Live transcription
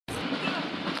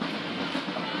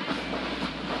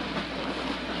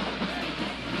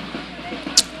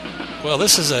Well,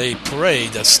 this is a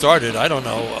parade that started, I don't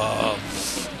know,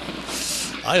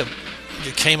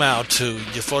 it came out to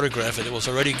you photograph it. It was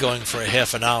already going for a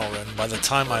half an hour, and by the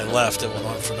time I left, it went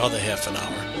on for another half an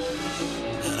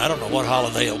hour. And I don't know what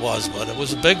holiday it was, but it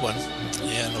was a big one.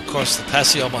 And of course, the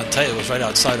Paseo Monte was right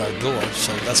outside our door,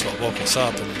 so that's what woke us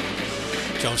up. And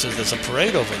Joan says, "There's a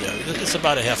parade over there. It's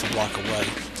about a half a block away."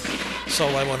 So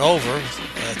I went over,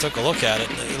 and I took a look at it.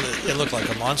 It looked like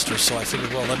a monster, so I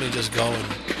figured, well, let me just go and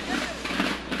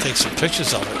take some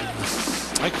pictures of it.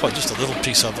 And I caught just a little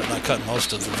piece of it, and I cut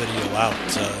most of the video out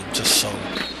just so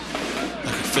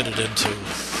I could fit it into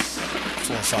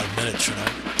 4 or 5 minutes, you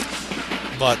know.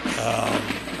 But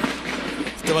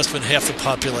there must have been half the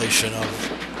population of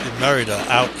Merida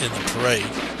out in the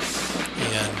parade,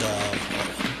 and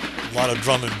a lot of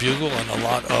drum and bugle and a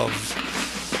lot of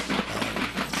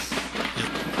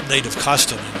native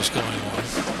costuming was going on.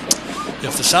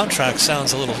 If the soundtrack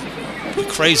sounds a little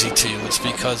crazy to you, it's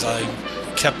because I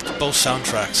kept both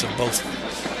soundtracks of both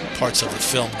parts of the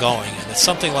film going, and it's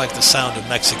something like the sound of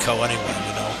Mexico anyway,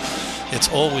 you know. It's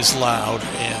always loud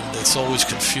and it's always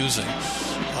confusing.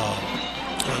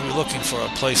 When we were looking for a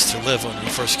place to live when we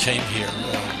first came here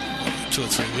 2 or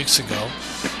 3 weeks ago,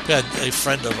 we had a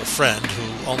friend of a friend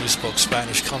who only spoke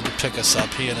Spanish come to pick us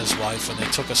up, he and his wife, and they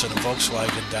took us in a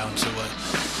Volkswagen down to a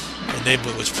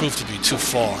neighborhood which proved to be too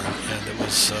far, and it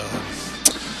was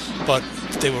but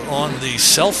they were on the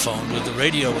cell phone with the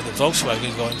radio in the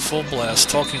Volkswagen going full blast,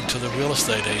 talking to the real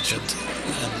estate agent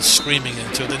and screaming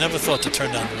into it. They never thought to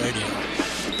turn down the radio.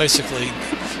 Basically,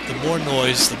 the more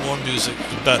noise, the more music,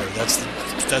 the better.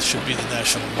 That should be the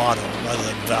national motto, rather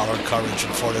than valor, courage,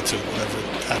 and fortitude, whatever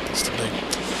it happens to be.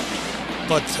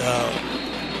 But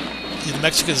the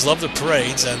Mexicans love the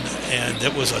parades, and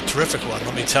it was a terrific one.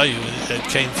 Let me tell you, it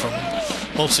came from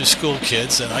mostly school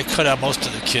kids, and I cut out most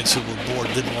of the kids who were bored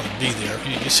and didn't want to be there.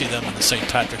 You see them in the St.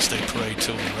 Patrick's Day parade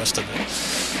too, and the rest of it.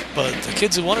 But the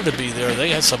kids who wanted to be there, they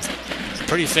had some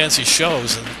pretty fancy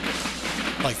shows, and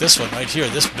like this one right here,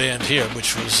 this band here,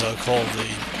 which was called the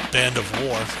Band of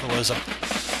War, was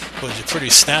pretty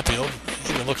snappy. It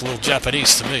even looked a little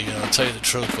Japanese to me, you know, to tell you the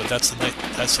truth. But that's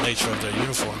the nature of their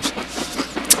uniforms.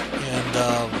 And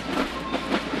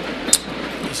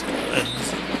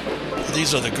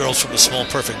these are the girls from the Small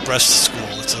Perfect Breast School.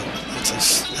 It's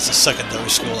a secondary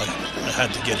school. I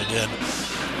had to get it in.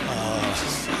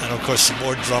 And of course, some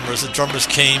more drummers. The drummers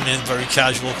came in very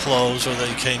casual clothes, or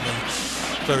they came in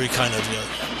very kind of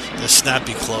the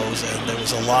snappy clothes. And there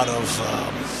was a lot of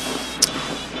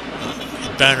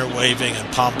banner waving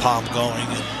and pom-pom going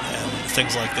and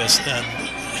things like this. And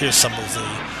here's some of the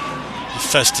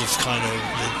festive kind of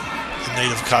the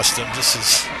native costume. This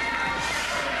is,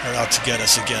 they're out to get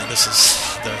us again. This is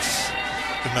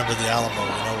remember the Alamo,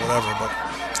 you know, whatever.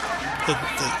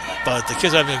 But the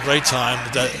kids are having a great time.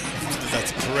 That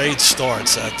the parade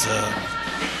starts at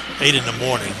 8 in the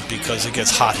morning because it gets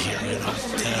hot here, you know,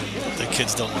 and the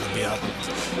kids don't want to be out in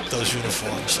those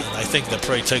uniforms. And I think the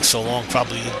parade takes so long,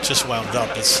 probably it just wound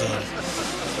up. It's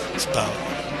about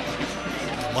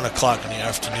 1 o'clock in the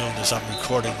afternoon as I'm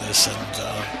recording this, and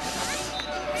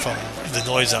from the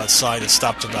noise outside, it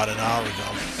stopped about an hour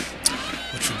ago,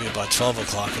 which would be about 12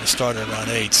 o'clock, and it started around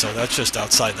 8, so that's just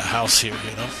outside the house here,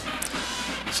 you know.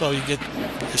 So you get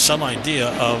some idea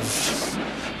of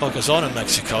what goes on in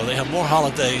Mexico. They have more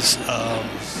holidays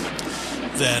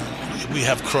than we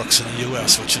have crooks in the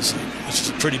U.S., which is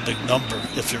a pretty big number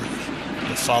if you're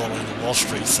following the Wall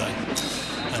Street thing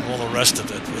and all the rest of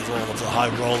it, with all of the high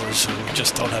rollers who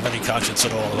just don't have any conscience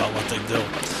at all about what they do.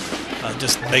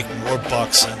 Just make more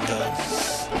bucks and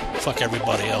fuck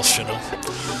everybody else, you know.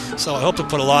 So I hope to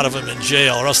put a lot of them in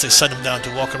jail, or else they send them down to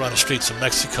walk around the streets of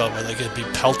Mexico where they get be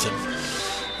pelted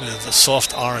with the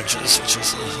soft oranges, which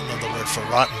is another word for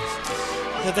rotten.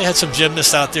 Yeah, they had some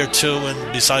gymnasts out there too,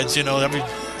 and besides, you know, in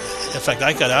fact,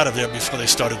 I got out of there before they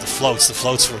started the floats. The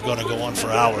floats were going to go on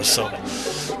for hours, so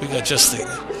we got just the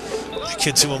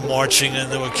kids who were marching,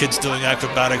 and there were kids doing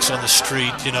acrobatics on the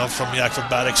street, you know, from the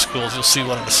acrobatic schools. You'll see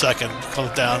one in a second.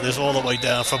 Comes down, there's all the way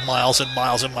down for miles and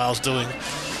miles and miles doing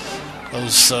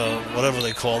those, whatever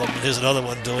they call them. And here's another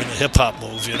one doing the hip-hop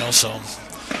move, you know, so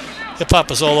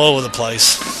hip-hop is all over the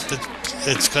place.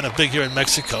 It's kind of big here in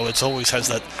Mexico. It always has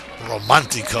that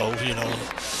romantico, you know,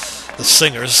 the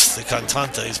singers, the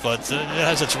cantantes, but it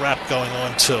has its rap going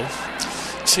on too.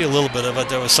 See a little bit of it.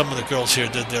 There were some of the girls here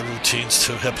did their routines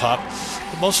to hip-hop.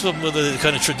 But most of them were the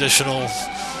kind of traditional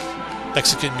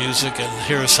Mexican music, and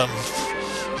here are some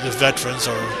of the veterans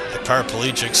or the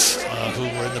paraplegics who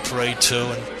were in the parade too.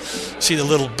 And see the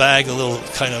little bag, the little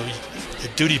kind of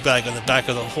duty bag on the back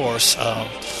of the horse.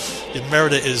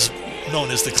 Merida is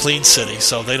known as the clean city,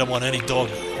 so they don't want any dog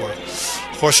or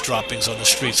horse droppings on the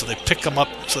street, so they pick them up,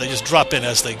 so they just drop in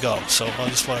as they go. So I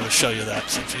just wanted to show you that,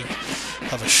 so if you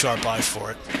have a sharp eye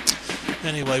for it.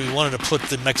 Anyway, we wanted to put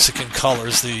the Mexican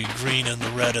colors, the green and the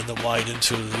red and the white,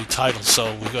 into the title,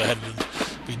 so we go ahead and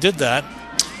we did that.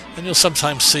 And you'll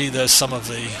sometimes see that some of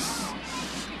the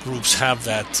groups have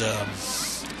that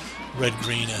red,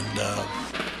 green, and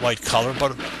white color,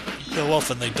 but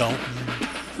often they don't.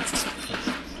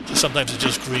 And sometimes it's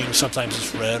just green, sometimes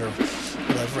it's red, or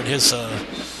whatever. And here's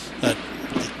the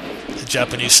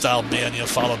Japanese-style band,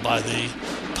 followed by the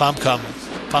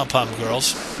pom-pom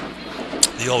girls.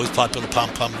 The always popular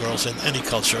pom-pom girls in any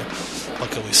culture. What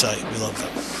can we say? We love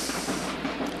them.